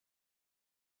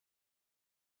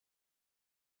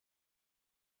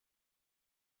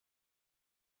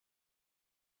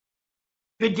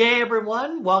Good day,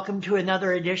 everyone. Welcome to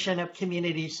another edition of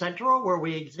Community Central, where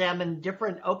we examine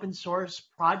different open source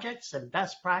projects and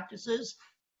best practices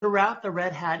throughout the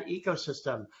Red Hat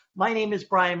ecosystem. My name is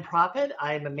Brian Proffitt.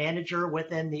 I am a manager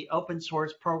within the Open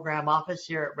Source Program Office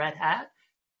here at Red Hat,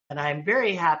 and I'm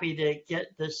very happy to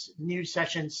get this new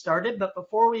session started. But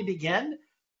before we begin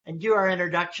and do our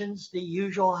introductions, the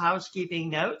usual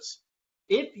housekeeping notes.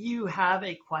 If you have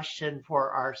a question for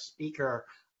our speaker,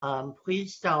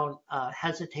 please don't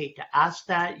hesitate to ask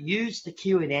that. Use the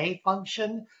Q&A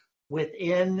function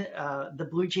within the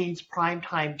BlueJeans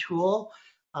Primetime tool.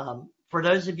 For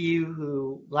those of you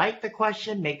who like the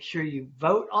question, make sure you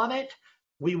vote on it.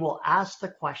 We will ask the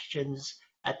questions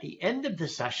at the end of the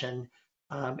session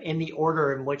in the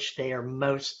order in which they are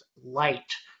most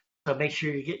liked. So make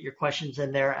sure you get your questions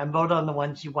in there and vote on the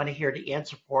ones you want to hear the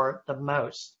answer for the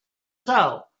most.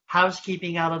 So,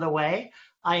 housekeeping out of the way.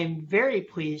 I am very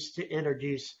pleased to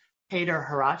introduce Petr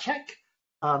Hracek,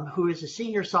 who is a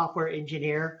senior software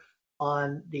engineer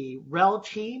on the RHEL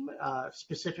team,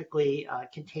 specifically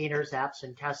containers, apps,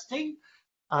 and testing.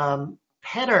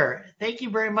 Petr, thank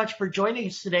you very much for joining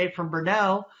us today from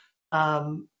Brno.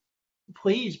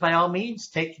 Please, by all means,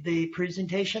 take the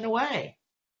presentation away.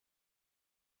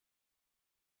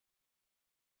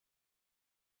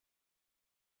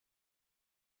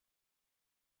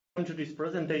 To this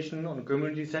presentation on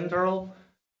Community Central,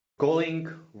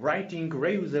 calling writing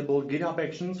reusable GitHub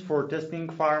Actions for testing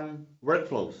farm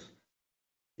workflows.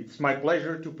 It's my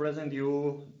pleasure to present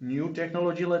you new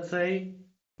technology, let's say,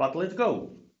 but let's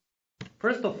go.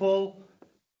 First of all,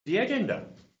 the agenda.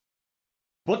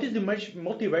 What is the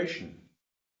motivation?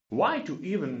 Why to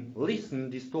even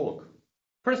listen this talk?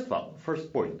 First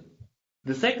point.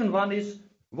 The second one is,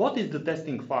 what is the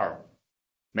testing farm?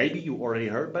 Maybe you already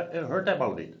heard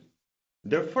about it.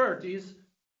 The third is,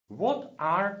 what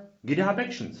are GitHub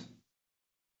Actions?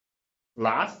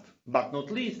 Last but not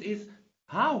least is,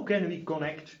 how can we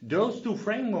connect those two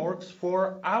frameworks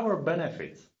for our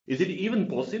benefits? Is it even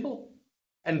possible?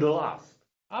 And the last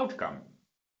outcome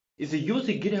is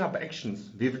using GitHub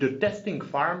Actions with the testing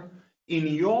farm in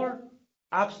your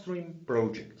upstream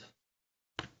project.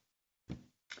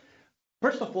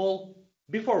 First of all,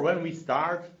 before when we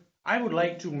start, I would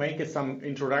like to make some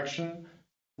introduction.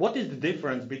 What is the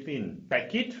difference between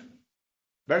Packit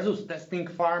versus testing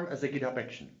farm as a GitHub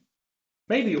action?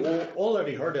 Maybe you all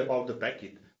already heard about the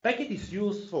Packit. Packit is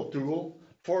useful tool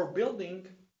for building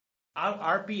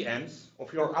RPMs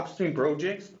of your upstream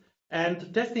projects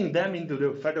and testing them into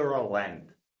the federal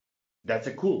land. That's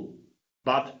cool.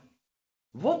 But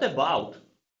what about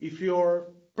if your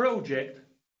project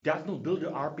does not build the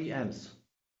RPMs?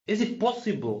 Is it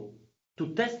possible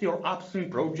to test your upstream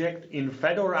project in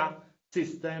Fedora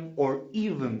system or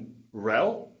even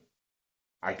RHEL?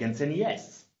 I can say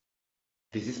yes.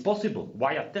 This is possible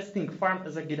via testing farm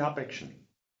as a GitHub action.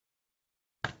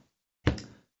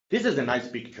 This is a nice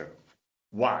picture.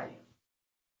 Why?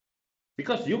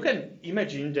 Because you can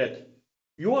imagine that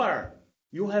you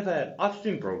have an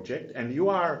upstream project and you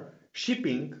are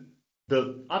shipping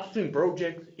the upstream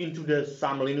project into the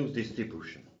some Linux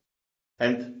distribution.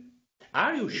 And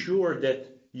are you sure that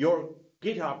your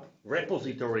GitHub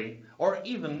repository, or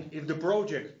even if the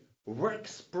project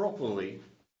works properly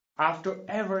after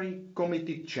every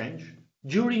committed change,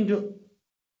 during the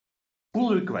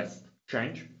pull request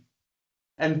change?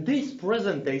 And this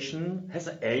presentation has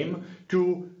an aim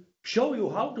to show you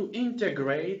how to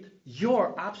integrate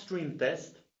your upstream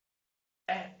test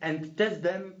and test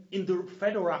them in the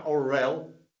Fedora or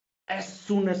RHEL as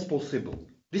soon as possible.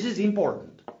 This is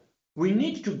important. We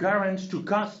need to guarantee to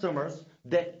customers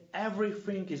that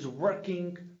everything is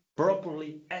working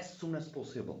properly as soon as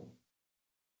possible.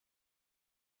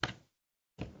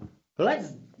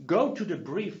 Let's go to the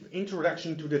brief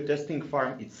introduction to the testing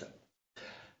farm itself.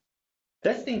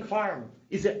 Testing farm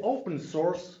is an open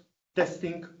source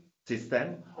testing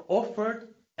system offered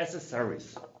as a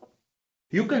service.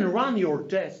 You can run your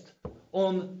test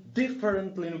on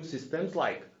different Linux systems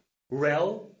like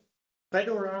RHEL,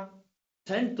 Fedora,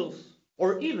 CentOS,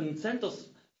 or even CentOS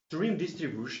Stream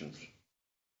distributions.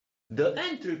 The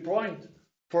entry point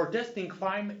for testing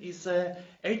farm is a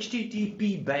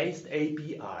HTTP-based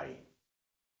API.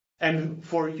 And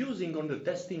for using on the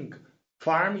testing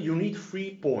farm, you need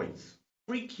 3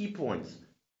 key points.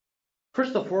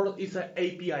 First of all, it's an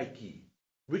API key,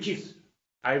 which is,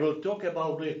 I will talk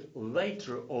about it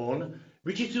later on,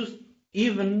 which is used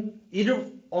either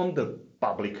on the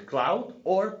public cloud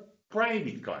or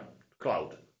private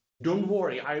cloud. Don't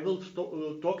worry, I will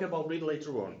talk about it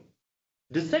later on.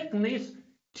 The second is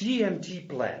TMT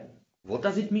plan. What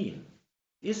does it mean?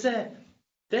 It's a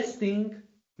testing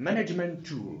management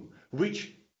tool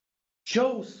which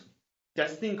shows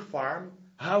testing farm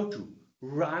how to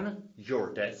run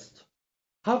your test,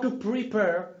 how to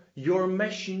prepare your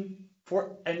machine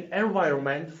for an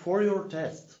environment for your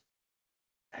test.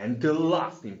 And the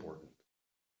last important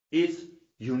is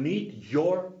you need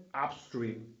your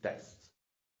upstream tests.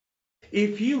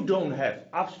 If you don't have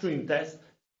upstream tests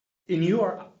in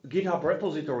your GitHub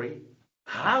repository,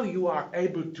 how you are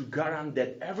able to guarantee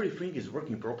that everything is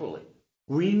working properly?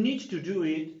 We need to do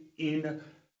it in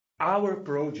our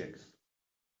projects.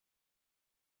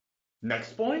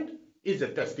 Next point is the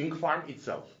testing farm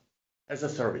itself as a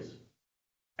service.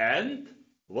 And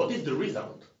what is the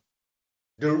result?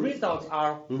 The results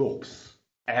are logs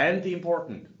and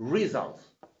important results,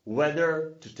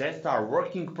 whether the tests are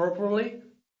working properly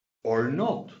or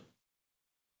not.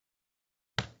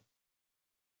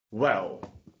 Well,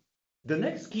 the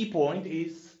next key point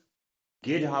is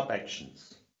GitHub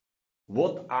Actions.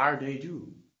 What are they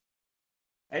do?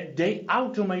 And they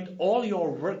automate all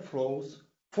your workflows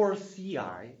for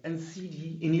CI and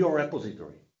CD in your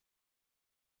repository.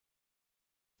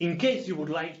 In case you would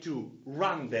like to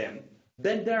run them,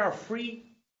 then there are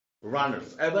 3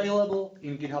 runners available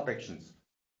in GitHub Actions.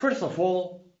 First of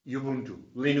all, Ubuntu,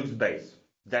 Linux base,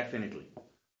 definitely.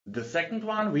 The second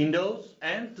one, Windows,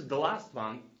 and the last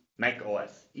one, Mac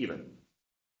OS even.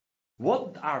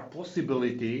 What are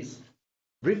possibilities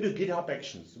with the GitHub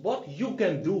Actions? What you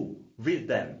can do with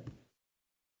them?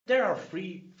 There are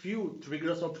few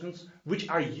triggers options which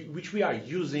we are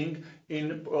using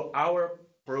in our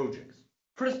projects.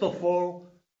 First of all,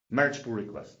 merge pull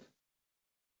request.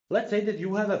 Let's say that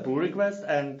you have a pull request,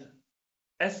 and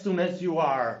as soon as you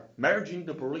are merging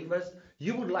the pull request,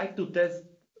 you would like to test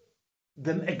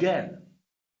them again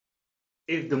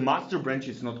if the master branch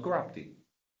is not corrupted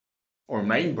or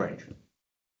main branch.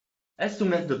 As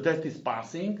soon as the test is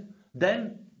passing,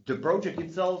 then the project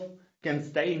itself can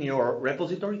stay in your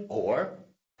repository, or,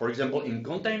 for example, in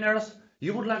containers,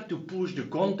 you would like to push the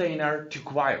container to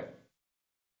quire,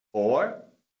 or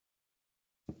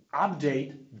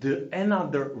update the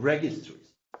another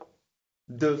registries.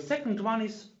 The second one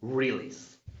is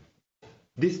release.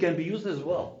 This can be used as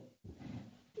well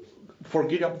for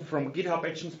GitHub from GitHub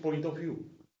Actions point of view.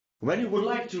 When you would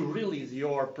like to release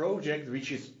your project,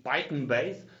 which is Python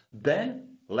based,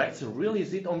 then let's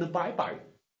release it on the PyPy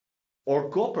or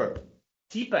Copper,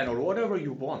 Tpan, or whatever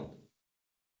you want.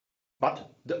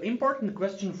 But the important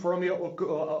question from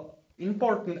your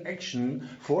important action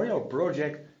for your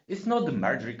project is not the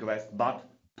merge request, but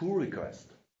pull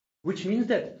request, which means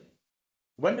that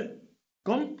when the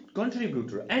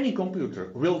contributor, any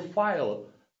computer, will file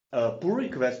a pull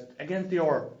request against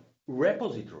your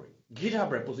repository,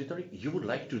 GitHub repository, you would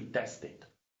like to test it.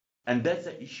 And that's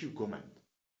an issue comment.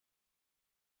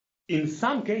 In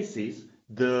some cases,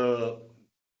 the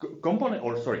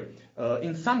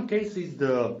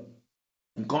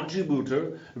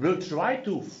contributor will try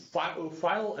to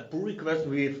file a pull request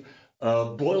with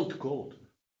boiled code,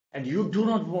 and you do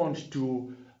not want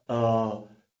to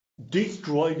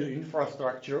destroy the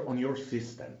infrastructure on your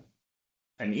system.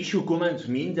 An issue comment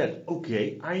means that,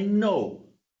 okay, I know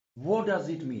what does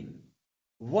it mean,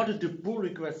 what the pull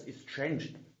request is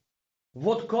changed,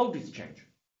 what code is changed,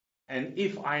 and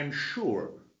if I am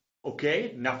sure,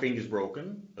 okay, nothing is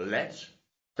broken, let's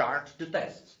start the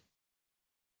tests.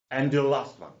 And the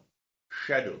last one,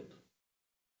 scheduled.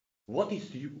 What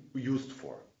is used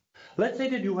for? Let's say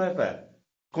that you have a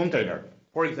container,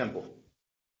 for example.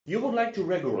 You would like to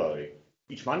regularly,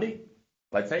 each Monday,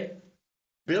 let's say,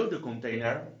 build the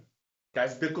container,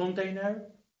 test the container,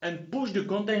 and push the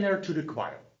container to the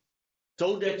quire,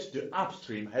 so that the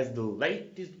upstream has the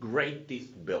latest,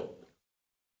 greatest build.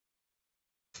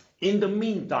 In the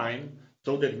meantime,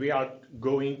 so that we are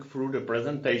going through the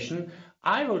presentation,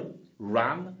 I will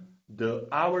run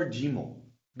our demo,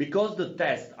 because the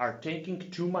tests are taking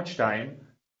too much time,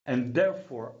 and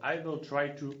therefore I will try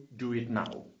to do it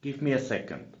now. Give me a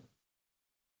second.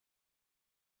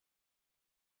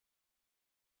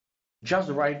 Just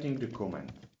writing the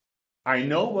comment. I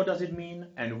know what does it mean,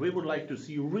 and we would like to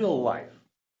see real life.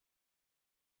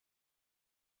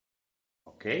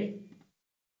 Okay,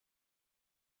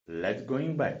 let's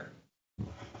going back.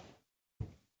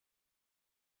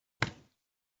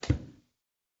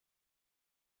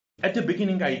 At the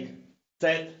beginning, I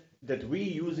said that we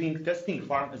using testing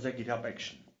farm as a GitHub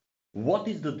action. What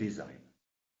is the design?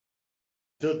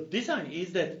 The design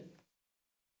is that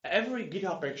every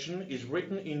GitHub action is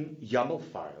written in YAML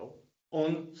file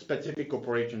on specific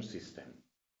operating system.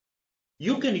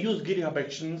 You can use GitHub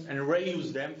actions and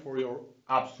reuse them for your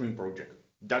upstream project.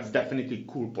 That's definitely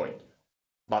a cool point.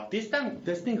 But this time,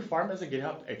 testing farm as a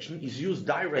GitHub action is used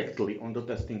directly on the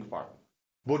testing farm.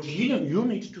 What you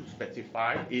need to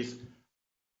specify is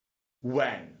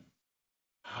when,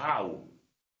 how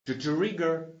to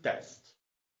trigger tests.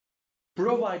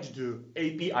 Provide the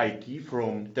API key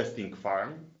from testing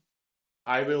farm.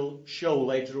 I will show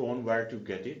later on where to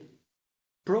get it.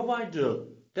 Provide the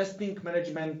testing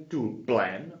management tool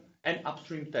plan and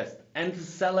upstream test and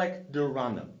select the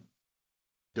runner.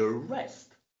 The rest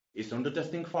is on the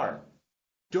testing farm.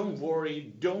 Don't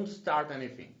worry, don't start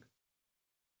anything.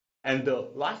 And the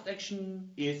last action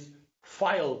is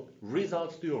file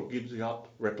results to your GitHub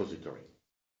repository.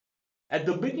 At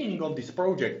the beginning of this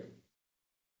project,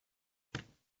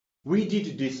 we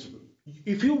did this.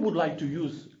 If you would like to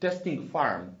use testing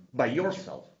farm by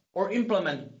yourself or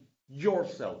implement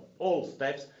yourself all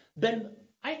steps, then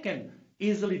I can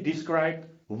easily describe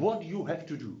what you have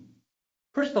to do.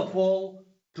 First of all,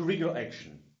 trigger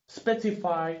action.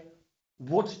 Specify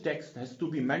what text has to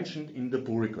be mentioned in the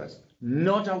pull request,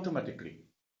 not automatically.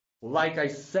 Like I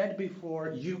said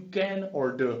before, you can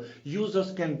or the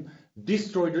users can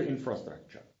destroy the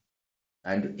infrastructure.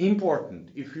 And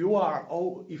important, if you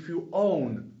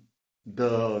own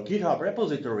the GitHub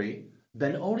repository,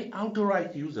 then only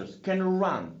authorized users can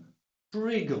run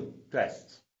trigger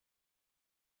tests.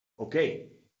 Okay,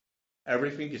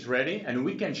 everything is ready and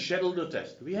we can schedule the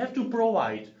test. We have to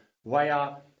provide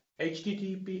via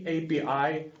HTTP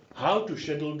API how to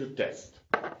schedule the test.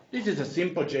 This is a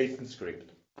simple JSON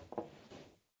script.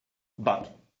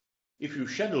 But if you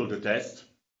schedule the test,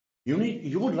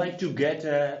 you would like to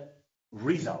get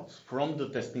results from the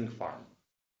testing farm.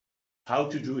 How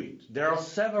to do it? There are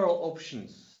several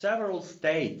options, several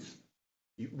states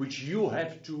which you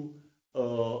have to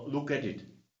look at it,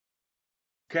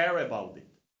 care about it.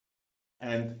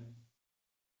 And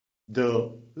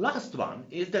the last one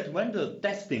is that when the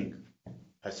testing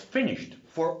has finished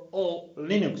for all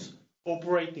Linux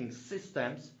operating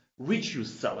systems which you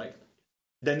select,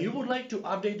 then you would like to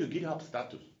update the GitHub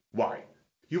status. Why?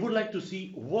 You would like to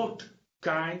see what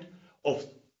kind of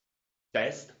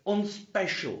test on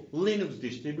special Linux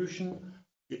distribution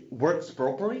works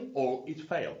properly or it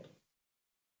failed.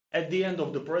 At the end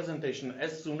of the presentation,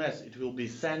 as soon as it will be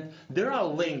sent, there are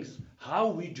links how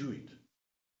we do it.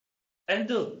 And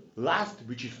the last,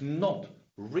 which is not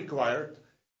required,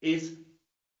 is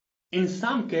in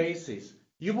some cases,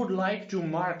 you would like to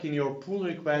mark in your pull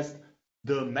request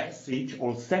the message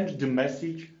or send the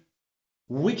message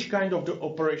which kind of the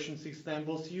operation system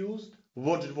was used,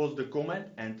 what was the command,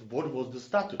 and what was the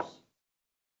status.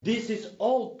 This is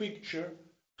all picture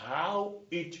how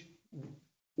it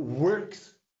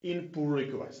works in pull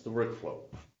request workflow.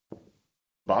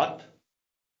 But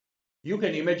you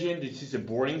can imagine this is a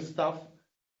boring stuff.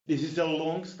 This is a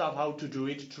long stuff how to do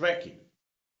it, track it.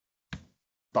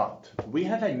 But we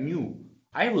have a new,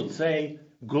 I would say,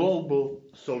 global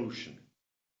solution.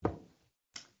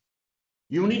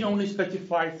 You need only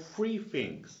specify 3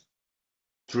 things.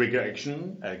 Trigger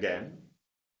action again,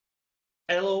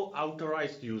 allow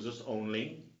authorized users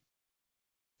only,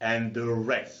 and the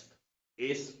rest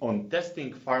is on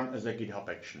testing farm as a GitHub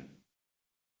action.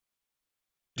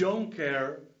 Don't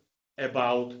care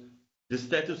about the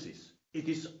statuses. It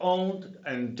is owned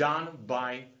and done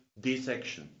by this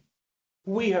action.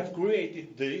 We have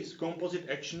created this composite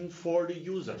action for the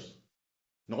users,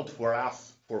 not for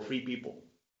us, for 3 people.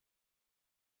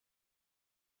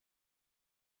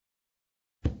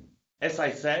 As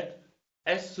I said,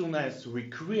 as soon as we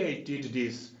created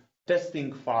this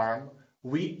testing farm,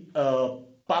 we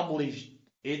published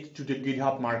it to the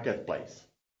GitHub Marketplace.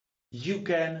 You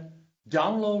can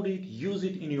download it, use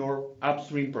it in your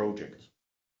upstream project.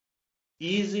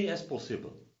 Easy as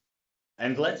possible.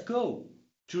 And let's go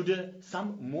to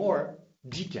some more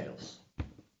details.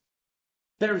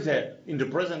 There is in the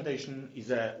presentation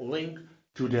is a link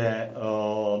to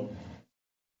the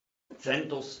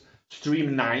CentOS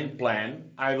Stream 9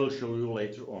 plan. I will show you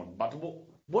later on. But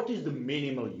what is the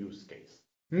minimal use case?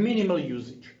 Minimal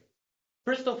usage.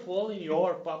 First of all, in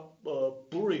your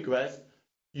pull request,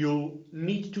 you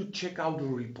need to check out the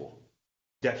repo,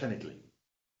 definitely,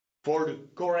 for the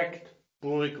correct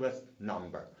pull request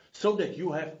number, so that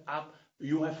you have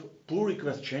pull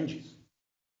request changes.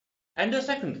 And the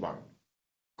second one,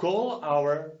 call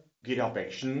our GitHub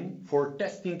action for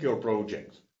testing your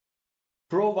project.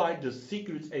 Provide the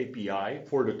secrets API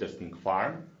for the testing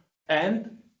farm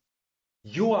and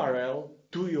URL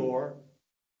to your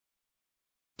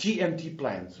TMT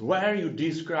plans, where you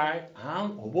describe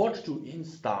what to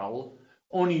install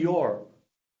on your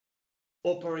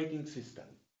operating system.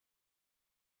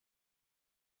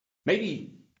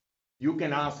 Maybe you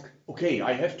can ask, okay,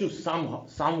 I have to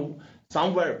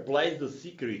somewhere place the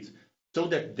secrets so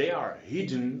that they are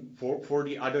hidden for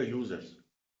the other users.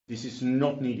 This is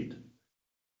not needed.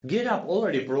 GitHub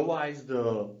already provides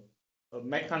the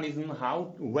mechanism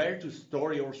where to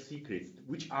store your secrets,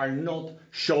 which are not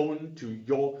shown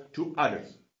to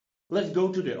others. Let's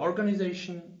go to the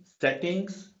organization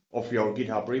settings of your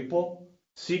GitHub repo,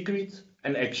 secrets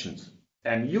and actions.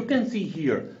 And you can see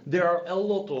here there are a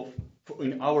lot of,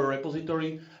 in our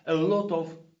repository, a lot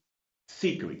of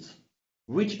secrets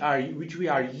which we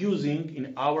are using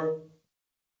in our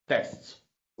tests,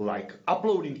 like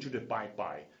uploading to the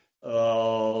PyPy.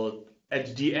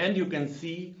 At the end, you can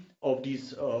see of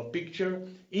this picture,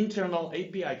 internal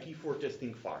API key for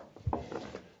Testing Farm.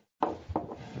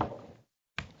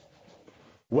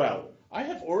 Well, I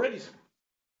have already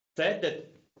said that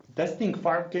Testing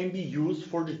Farm can be used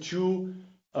for the two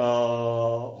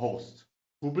hosts,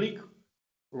 public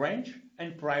range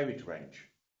and private range.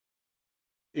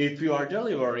 If you are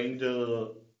delivering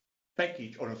the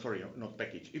package, or sorry, not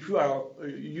package, if you are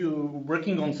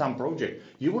working on some project,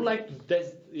 you would like to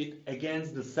test it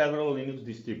against the several Linux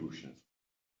distributions.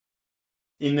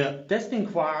 In Testing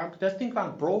Farm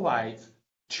provides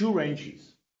two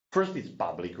ranges. First is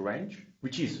public range,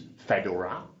 which is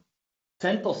Fedora,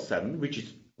 CentOS 7, which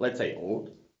is, let's say,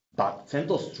 old, but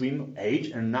CentOS Stream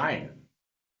 8 and 9.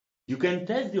 You can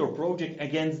test your project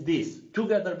against this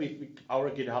together with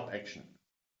our GitHub Action.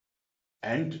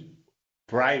 And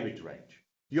private range.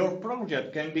 Your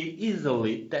project can be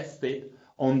easily tested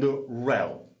on the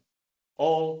RHEL,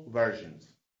 all versions,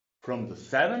 from the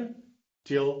 7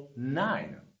 till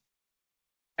 9.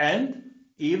 And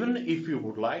even if you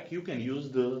would like, you can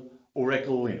use the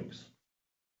Oracle Linux.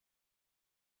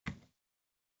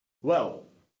 Well,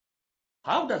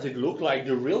 how does it look like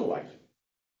in real life?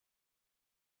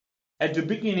 At the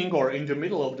beginning or in the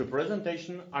middle of the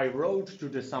presentation, I wrote to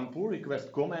the some pull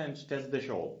request command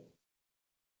test-all,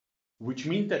 which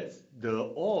means that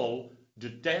all the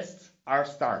tests are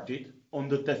started on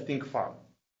the testing farm.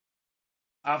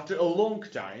 After a long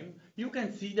time, you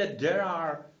can see that there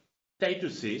are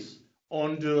statuses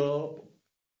on the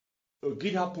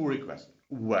GitHub pull request,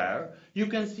 where you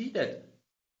can see that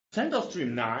CentOS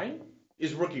Stream 9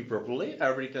 is working properly,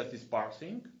 every test is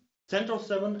parsing, CentOS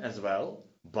 7 as well,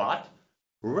 but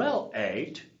RHEL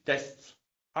 8 tests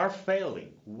are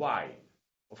failing. Why?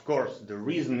 Of course, the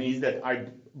reason is that I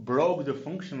broke the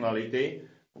functionality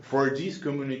for this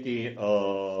community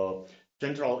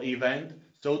central event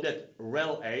so that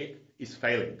RHEL 8 is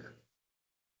failing.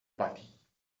 But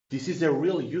this is a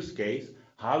real use case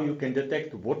how you can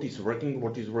detect what is working,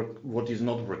 what is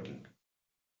not working.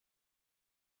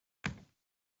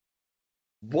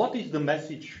 What is the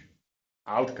message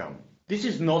outcome? This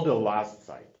is not the last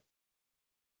slide.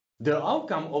 The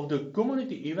outcome of the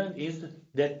community event is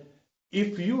that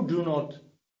if you do not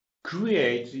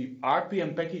create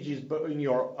RPM packages in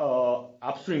your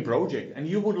upstream project and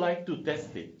you would like to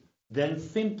test it, then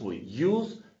simply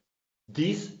use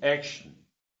this action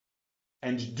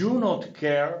and do not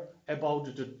care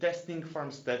about the testing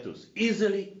farm status.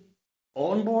 Easily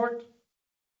onboard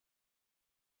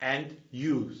and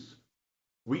use.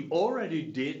 We already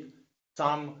did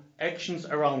some actions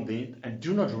around it and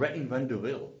do not reinvent the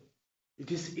wheel.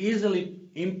 It is easy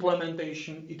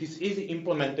implementation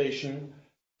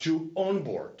to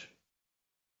onboard.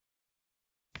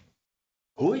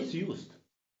 Who is used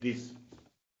this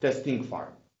testing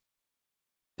farm?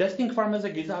 Testing farm as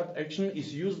a GitHub action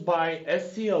is used by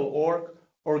SCL org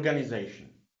organization.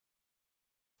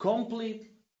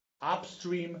 Complete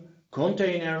upstream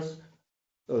containers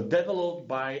developed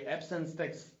by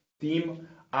AbsenceText team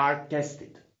are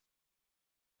tested.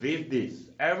 With this,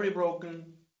 every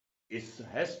broken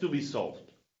has to be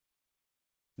solved.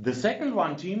 The second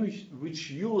one team which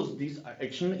use this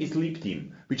action is lib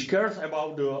team, which cares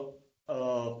about the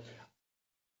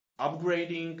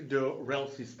upgrading the RHEL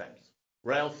systems,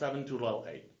 RHEL 7 to RHEL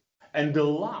 8. And the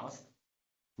last,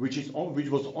 which was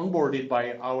onboarded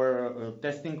by our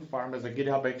testing farm as a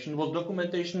GitHub action, was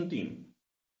documentation team.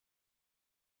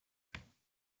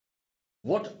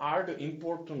 What are the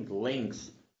important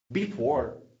links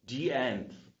before the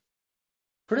end?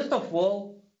 First of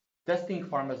all, testing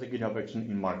farm as a GitHub action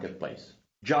in Marketplace.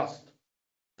 Just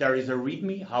there is a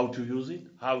README how to use it,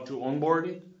 how to onboard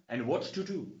it, and what to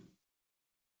do.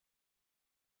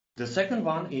 The second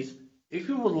one is if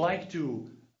you want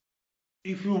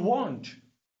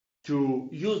to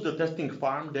use the testing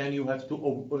farm, then you have to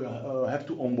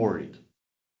onboard it.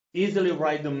 Easily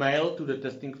write the mail to the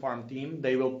testing farm team.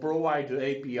 They will provide the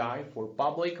API for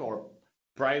public or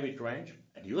private range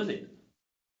and use it.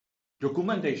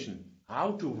 Documentation,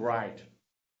 how to write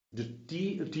the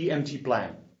TMT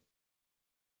plan.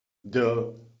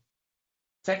 The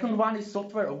second one is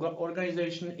software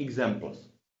organization examples.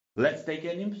 Let's take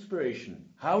an inspiration.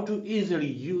 How to easily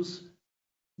use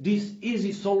this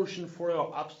easy solution for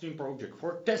your upstream project,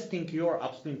 for testing your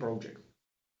upstream project.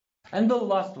 And the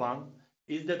last one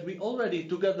is that we already,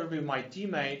 together with my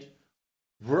teammate,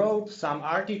 wrote some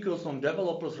articles on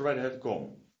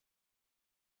developers.redhat.com.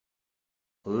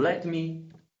 Let me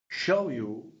show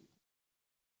you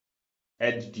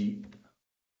at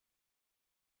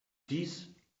this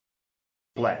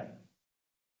plan.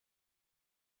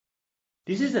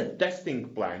 This is a testing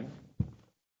plan,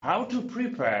 how to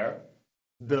prepare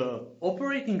the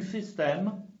operating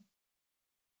system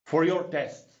for your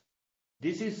tests.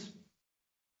 This is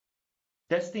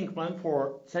testing plan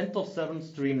for CentOS 7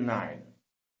 Stream 9.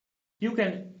 You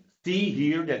can see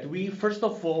here that we, first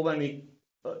of all, when we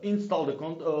install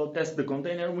the test the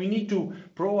container, we need to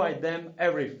provide them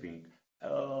everything,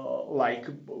 like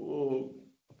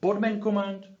podman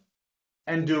command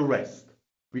and the rest.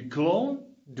 We clone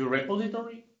the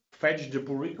repository, fetch the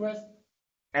pull request,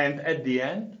 and at the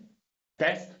end,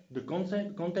 test the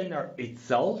container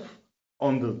itself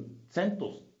on the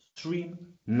CentOS Stream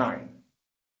 9.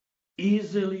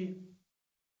 Easily.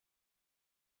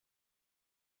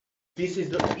 This is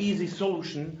the easy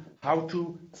solution how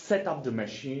to set up the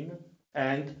machine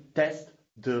and test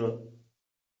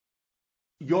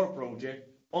your project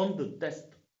on the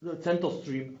CentOS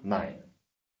Stream 9.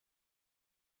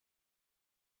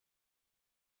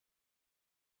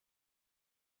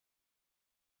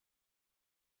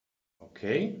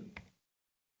 Okay,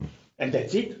 and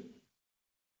that's it.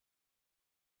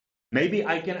 Maybe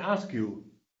I can ask you,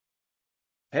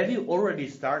 have you already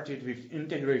started with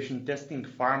integration testing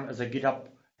farm as a GitHub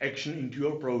action into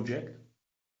your project?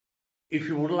 If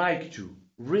you would like to,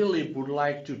 really would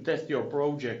like to test your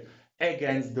project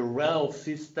against the RHEL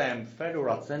system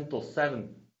Fedora CentOS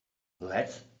 7,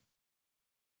 let's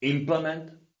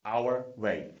implement our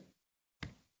way.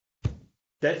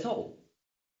 That's all.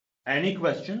 Any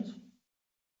questions?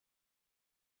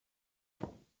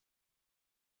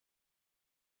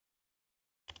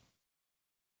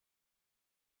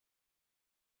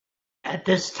 At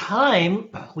this time,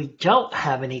 we don't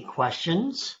have any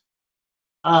questions.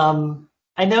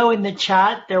 I know in the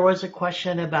chat there was a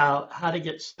question about how to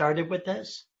get started with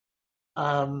this,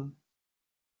 and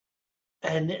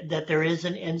that there is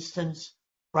an instance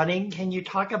running. Can you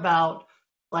talk about,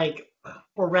 like,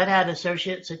 for Red Hat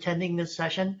associates attending this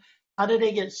session, how do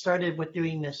they get started with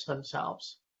doing this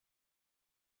themselves?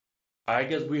 I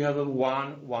guess we have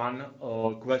one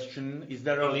question. Is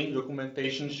there a link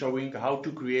documentation showing how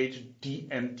to create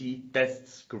TMT test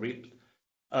script?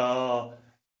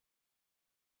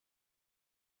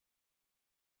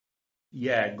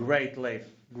 Yeah, great, Leif,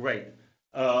 great.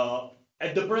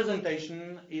 At the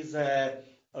presentation is a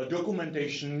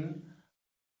documentation.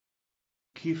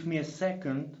 Give me a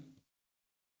second.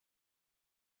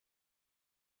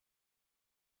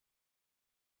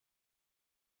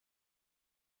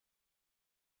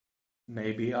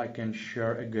 Maybe I can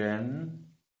share again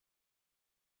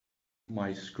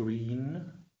my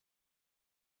screen.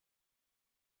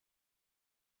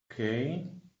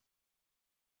 Okay.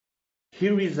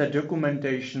 Here is a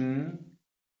documentation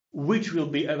which will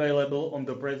be available on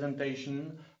the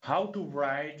presentation, how to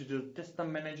write the test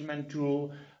management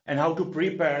tool and how to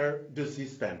prepare the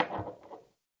system.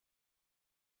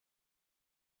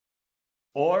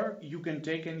 Or you can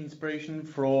take an inspiration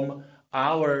from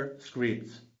our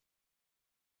scripts.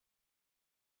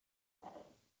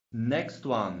 Next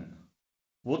one.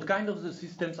 What kind of the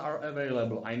systems are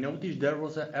available? I noticed there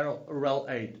was a RHEL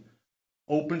 8.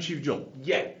 OpenShift job.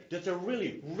 Yeah, that's a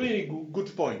really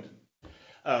good point.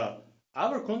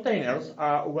 Our containers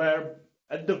were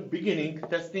at the beginning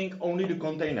testing only the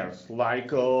containers, like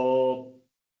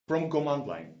from command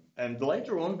line. And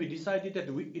later on, we decided that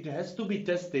it has to be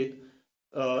tested.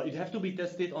 It has to be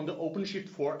tested on the OpenShift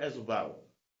 4 as well.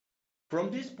 From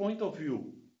this point of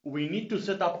view, we need to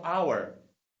set up our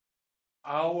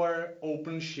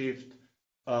OpenShift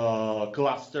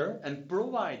cluster and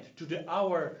provide to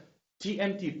our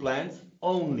TMT plans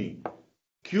only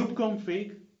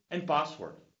kubeconfig and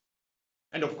password.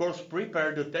 And of course,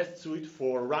 prepare the test suite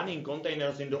for running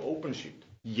containers in the OpenShift.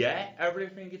 Yeah,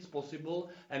 everything is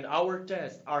possible, and our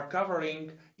tests are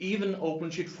covering even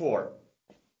OpenShift 4.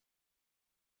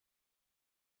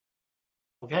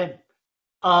 Okay.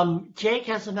 Jake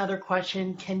has another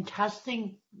question. Can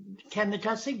the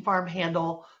testing farm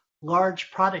handle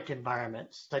large product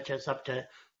environments, such as up to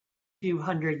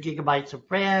 200 gigabytes of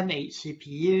RAM, 8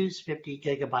 CPUs, 50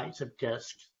 gigabytes of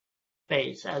disks?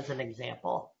 space as an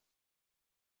example?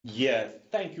 Yes,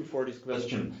 thank you for this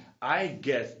question. I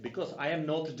guess because I am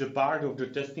not the part of the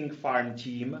testing farm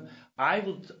team, I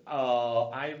would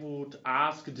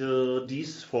ask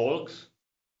these folks.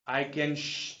 I can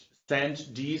send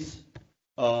these.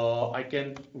 I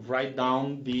can write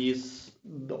down these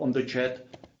on the chat.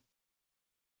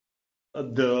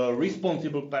 The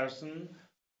responsible person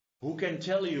who can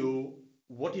tell you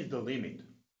what is the limit.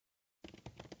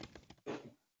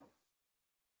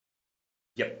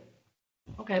 Yep.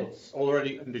 Okay. It's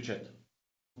already in the chat.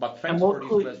 But thanks for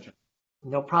this question.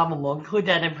 No problem. We'll include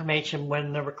that information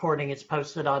when the recording is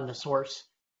posted on the source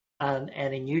and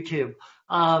in YouTube.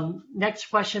 Next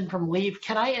question from Leave.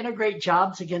 Can I integrate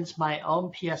jobs against my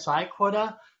own PSI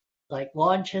quota, like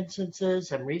launch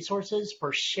instances and resources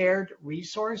for shared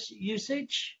resource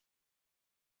usage?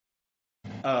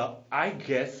 I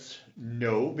guess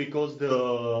no, because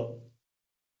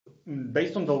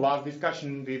based on the last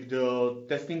discussion with the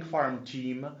testing farm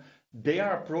team, they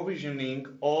are provisioning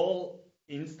all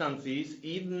instances,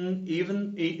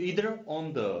 either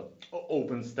on the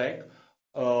OpenStack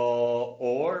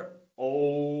or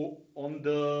on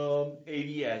the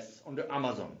AWS, on the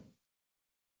Amazon.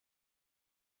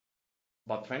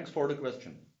 But thanks for the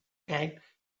question. Okay.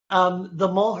 The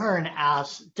Mulhern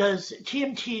asks, does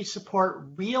TMT support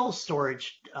real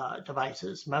storage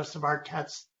devices? Most of our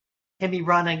tests can be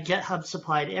run on GitHub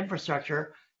supplied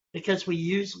infrastructure because we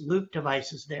use loop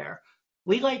devices there.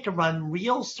 We like to run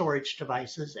real storage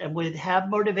devices and would have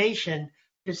motivation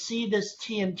to see this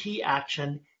TMT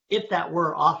action if that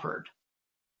were offered.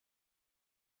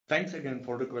 Thanks again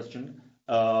for the question.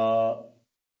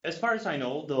 As far as I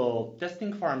know, the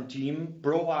testing farm team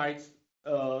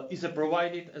is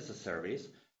provided as a service,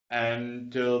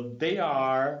 and they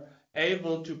are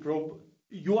able to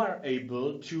you are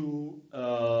able to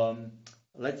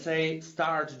let's say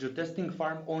start the testing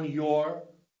farm on your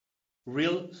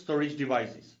real storage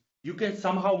devices. You can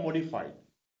somehow modify it,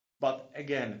 but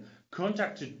again,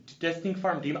 contact the testing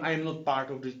farm team. I am not part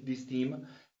of this team,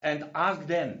 and ask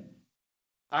them.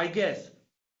 I guess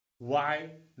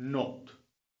why not?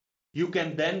 You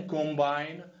can then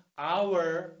combine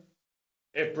our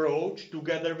approach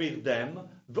together with them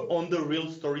on the real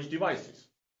storage devices.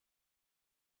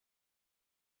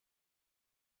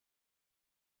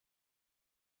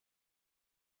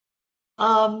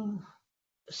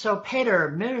 So Peter,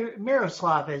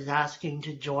 Miroslav is asking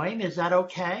to join. Is that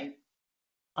okay?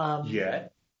 Yeah.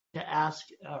 To ask.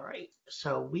 All right.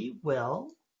 So we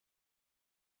will.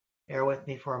 Bear with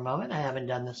me for a moment. I haven't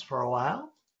done this for a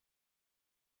while.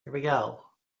 Here we go.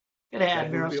 I'm going to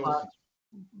add Miroslav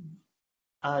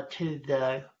as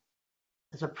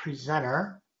a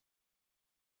presenter.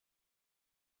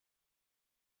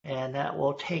 And that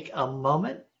will take a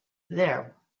moment.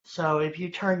 There. So if you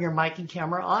turn your mic and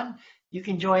camera on, you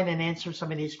can join and answer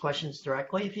some of these questions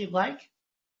directly if you'd like.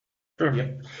 Sure.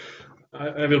 Yep.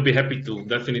 I will be happy to.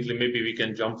 Definitely. Maybe we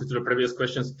can jump into the previous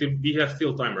questions. We have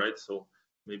still time, right? So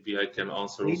maybe I can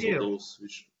answer also those.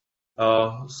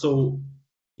 So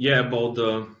yeah, about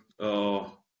the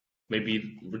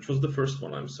maybe which was the first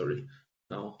one? I'm sorry.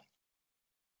 No.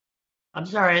 I'm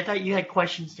sorry. I thought you had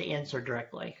questions to answer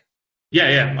directly.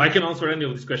 Yeah. I can answer any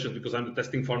of these questions because I'm the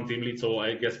testing farm team lead. So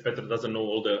I guess Petr doesn't know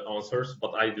all the answers,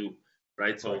 but I do,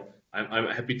 right? So I'm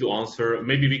happy to answer.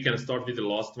 Maybe we can start with the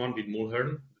last one with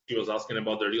Mulhern. He was asking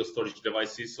about the real storage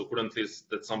devices. So currently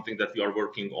that's something that we are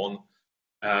working on,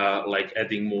 like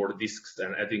adding more disks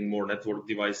and adding more network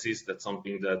devices. That's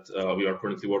something that we are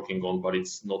currently working on, but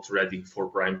it's not ready for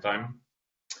prime time.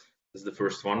 That's the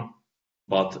first one.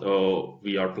 But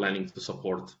we are planning to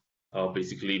support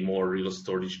basically more real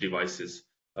storage devices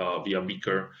via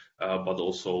Beaker, but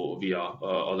also via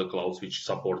other clouds which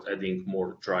support adding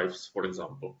more drives, for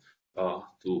example,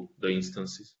 to the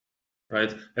instances.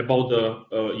 Right? About the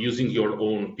using your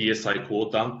own PSI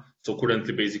quota. So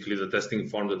currently, basically, the testing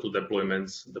farm, the two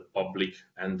deployments, the public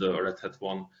and the Red Hat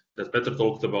one that Petr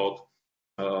talked about,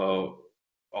 are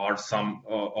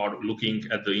looking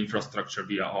at the infrastructure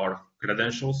via our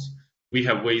credentials. We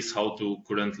have ways how to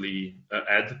currently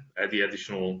add the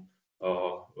additional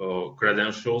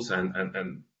credentials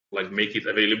and like make it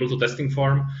available to testing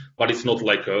farm, but it's not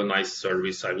like a nice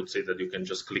service. I would say that you can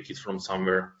just click it from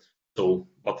somewhere. So,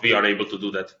 but we are able to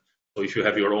do that. So if you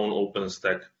have your own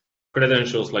OpenStack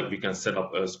credentials, like we can set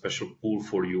up a special pool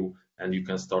for you and you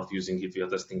can start using it via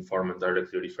testing farm and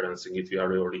directly referencing it via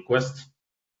your request.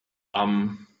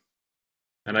 And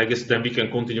I guess then we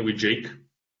can continue with Jake.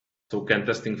 So can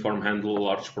testing farm handle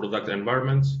large product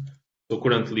environments? So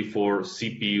currently for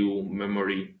CPU,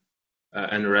 memory,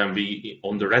 and RAM,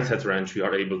 on the Red Hat range, we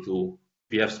are able to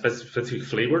We have specific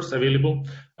flavors available,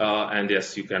 and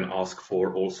yes, you can ask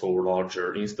for also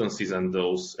larger instances, and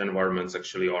those environments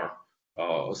actually are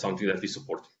something that we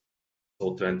support.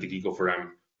 So 20 gig of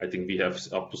RAM, I think we have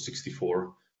up to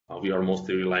 64. We are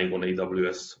mostly relying on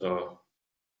AWS,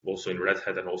 also in Red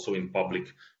Hat and also in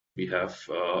public. We have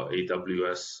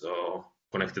AWS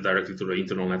connected directly to the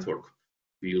internal network.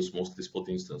 We use mostly spot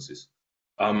instances.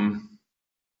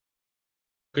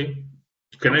 Okay,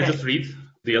 can I just read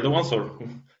the other ones, or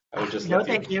I will just No,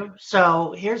 thank you.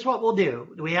 So here's what we'll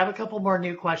do. We have a couple more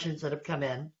new questions that have come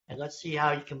in, and let's see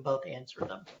how you can both answer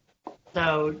them.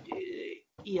 So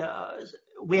yeah,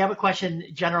 we have a question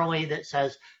generally that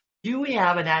says, do we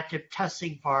have an active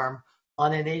testing farm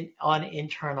on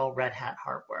internal Red Hat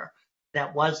hardware?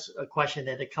 That was a question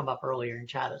that had come up earlier in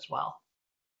chat as well.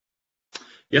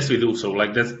 Yes, we do. So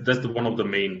like that's one of the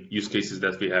main use cases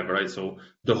that we have, right? So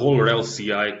the whole RHEL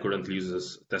CI currently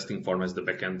uses testing farm as the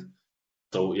backend.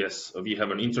 So yes, we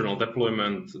have an internal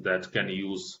deployment that can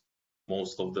use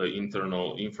most of the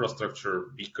internal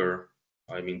infrastructure, Beaker,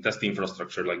 test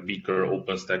infrastructure like Beaker,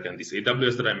 OpenStack, and this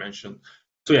AWS that I mentioned.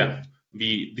 So yeah,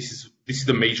 this is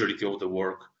the majority of the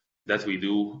work that we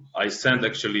do. I sent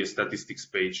actually a statistics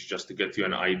page just to get you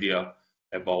an idea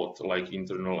about like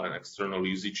internal and external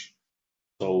usage.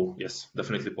 So yes,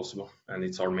 definitely possible, and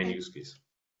it's our main use case.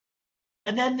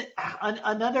 And then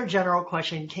another general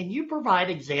question, can you provide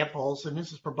examples, and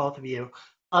this is for both of you,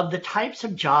 of the types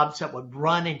of jobs that would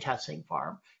run in Testing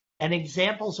Farm and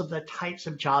examples of the types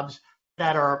of jobs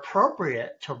that are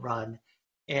appropriate to run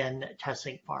in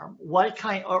Testing Farm? What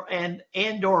kind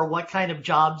or what kind of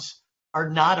jobs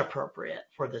are not appropriate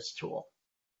for this tool?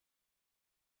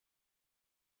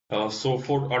 So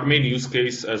for our main use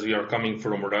case, as we are coming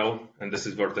from RHEL, and this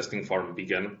is where Testing Farm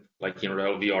began, like in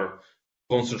RHEL, we are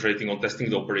concentrating on testing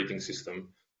the operating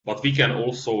system, but we can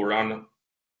also run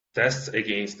tests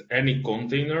against any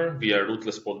container via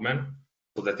rootless podman.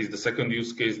 So that is the second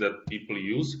use case that people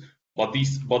use,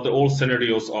 but all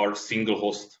scenarios are single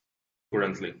host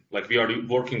currently. Like we are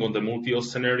working on the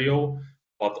multi-host scenario,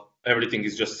 but everything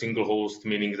is just single host,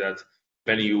 meaning that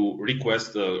when you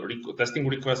request a testing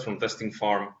request from Testing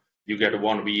Farm, you get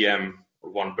one VM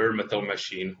or one bare metal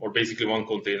machine, or basically one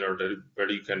container where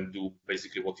you can do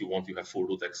basically what you want. You have full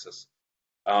root access.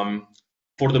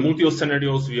 For the multi-host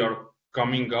scenarios, we are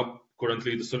coming up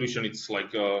currently. The solution, it's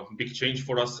like a big change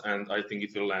for us, and I think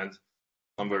it will land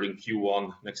somewhere in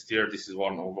Q1 next year. This is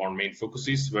one of our main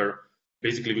focuses, where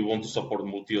basically we want to support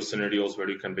multi-host scenarios where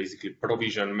you can basically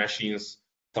provision machines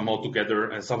somehow together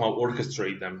and somehow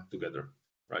orchestrate them together,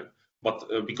 right?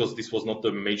 But because this was not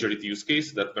the majority use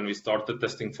case, that when we started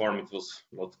Testing Farm, it was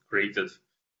not created,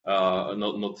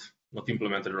 not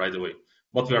implemented right away.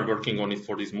 But we are working on it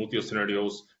for these multi-host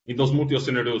scenarios. In those multi-host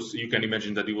scenarios, you can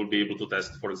imagine that you will be able to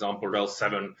test, for example, RHEL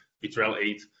 7 with RHEL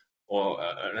 8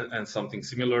 and something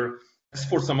similar. As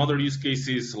for some other use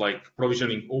cases like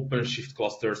provisioning OpenShift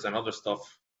clusters and other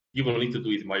stuff, you will need to do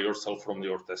it by yourself from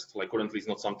your test. Like currently, it's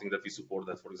not something that we support.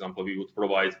 That, for example, we would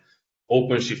provide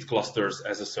OpenShift clusters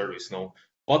as a service now,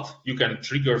 but you can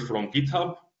trigger from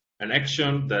GitHub an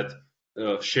action that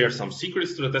shares some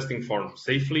secrets to the Testing Farm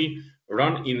safely,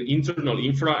 run in internal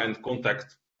infra, and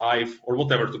contact Hive or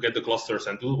whatever to get the clusters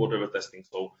and do whatever testing.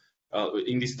 So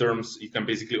in these terms, you can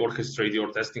basically orchestrate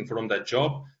your testing from that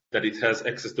job, that it has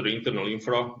access to the internal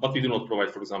infra, but we do not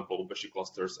provide, for example, OpenShift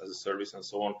clusters as a service and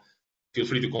so on. Feel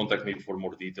free to contact me for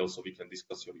more details so we can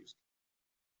discuss your use.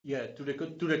 Yeah, to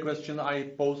the question, I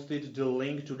posted the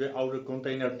link to the outer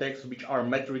container tags, which are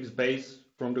metrics based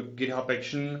from the GitHub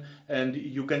action, and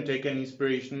you can take an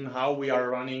inspiration how we are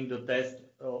running the test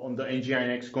on the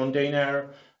Nginx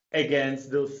container against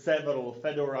the several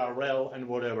Fedora, RHEL, and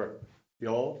whatever.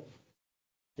 Yo?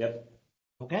 Yep.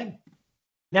 Okay.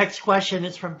 Next question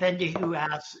is from Fendi, who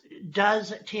asks,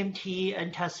 does TMT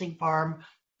and Testing Farm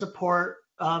support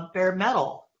bare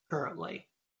metal currently?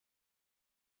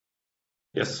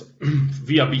 Yes,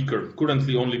 via Beaker,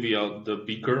 currently only via the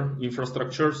Beaker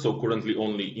infrastructure, so currently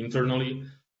only internally.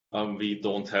 We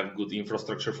don't have good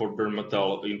infrastructure for bare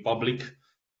metal in public,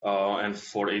 and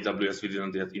for AWS we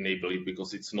didn't yet enable it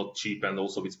because it's not cheap, and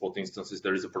also with spot instances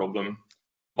there is a problem.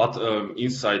 But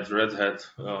inside Red Hat,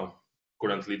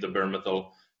 currently the bare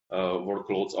metal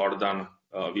workloads are done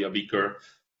via Beaker.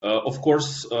 Of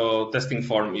course, Testing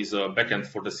Farm is a backend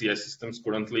for the CI systems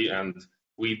currently, and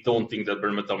we don't think that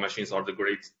bare metal machines are the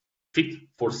great fit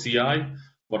for CI,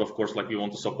 but of course, like we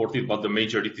want to support it. But the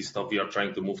majority stuff we are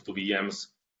trying to move to VMs,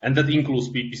 and that includes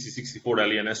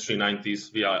PPC64LE and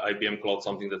S390s via IBM Cloud,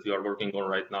 something that we are working on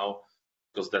right now,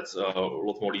 because that's a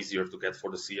lot more easier to get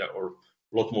for the CI, or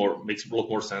makes a lot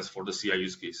more sense for the CI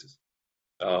use cases.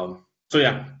 So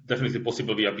yeah, definitely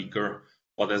possible via Beaker.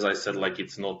 But as I said, like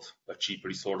it's not a cheap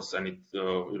resource, and it,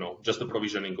 just the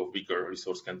provisioning of Beaker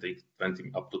resource can take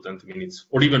up to 20 minutes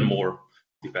or even more,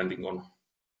 depending on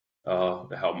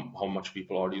how much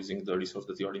people are using the resource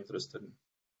that you are interested in.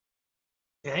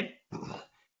 Okay.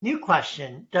 New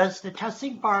question. Does the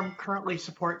testing farm currently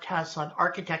support tests on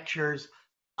architectures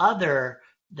other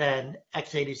than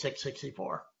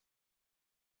x86-64?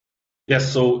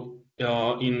 Yes, so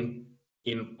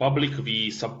in public,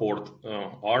 we support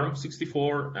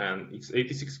ARM64 and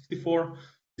x86-64.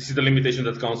 This is the limitation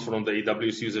that comes from the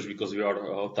AWS users because we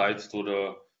are tied to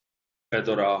the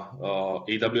Fedora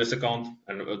AWS account,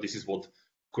 and this is what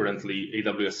currently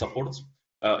AWS supports.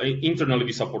 Internally,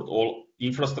 we support all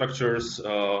infrastructures.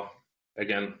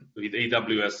 Again, with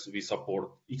AWS, we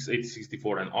support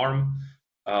x86-64 and ARM.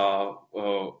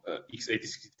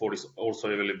 x86-64 is also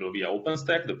available via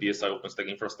OpenStack, the PSI OpenStack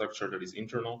infrastructure that is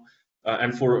internal.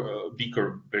 And for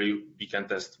Beaker, we can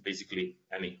test basically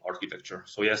any architecture.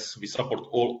 So yes, we support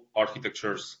all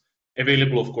architectures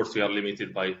available. Of course, we are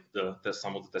limited by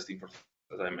some of the testing processes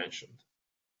that I mentioned.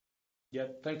 Yeah,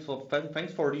 thanks for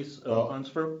this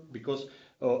answer, because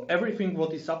everything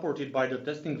what is supported by the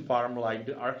testing farm, like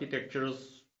the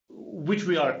architectures which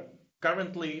we are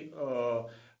currently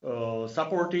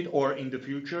supported or in the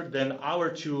future, then our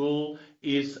tool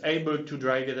is able to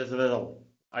drive it as well.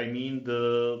 I mean,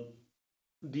 the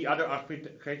other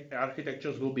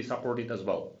architectures will be supported as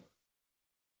well.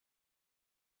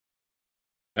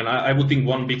 And I would think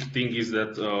one big thing is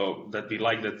that that we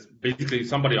like that basically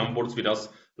somebody onboards with us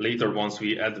later once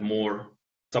we add more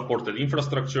supported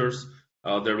infrastructures.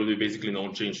 There will be basically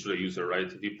no change to the user,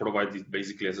 right? We provide it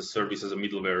basically as a service, as a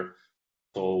middleware.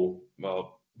 So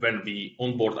when we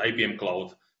onboard IBM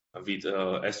Cloud with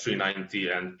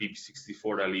S390 and PP64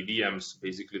 LE VMs,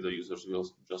 basically the users will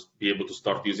just be able to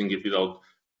start using it without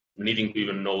needing to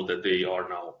even know that they are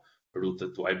now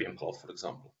routed to IBM Cloud, for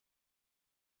example.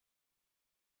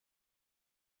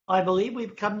 I believe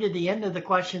we've come to the end of the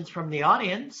questions from the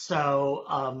audience.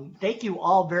 So thank you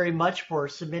all very much for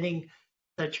submitting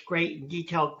such great and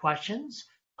detailed questions.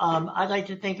 I'd like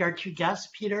to thank our two guests,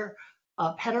 Petr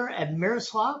and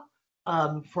Miroslav,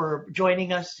 for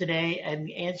joining us today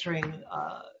and answering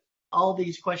all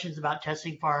these questions about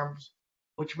testing farms,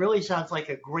 which really sounds like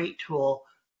a great tool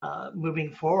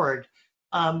moving forward.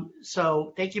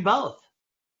 So thank you both.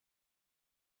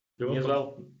 You're welcome.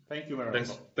 Well, thank you,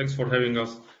 Miroslav. Thanks for having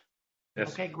us.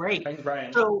 Yes. Okay, great. Thanks,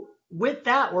 Brian. So with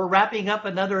that, we're wrapping up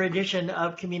another edition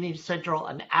of Community Central,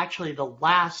 and actually the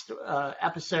last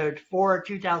episode for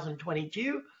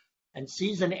 2022 and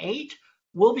season 8.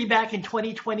 We'll be back in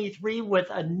 2023 with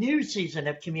a new season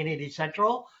of Community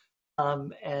Central,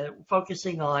 and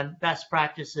focusing on best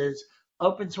practices,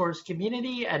 open source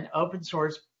community, and open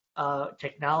source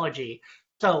technology.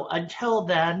 So until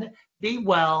then, be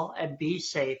well and be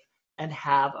safe and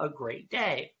have a great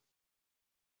day.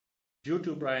 You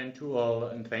too, Brian, to all,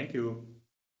 and thank you.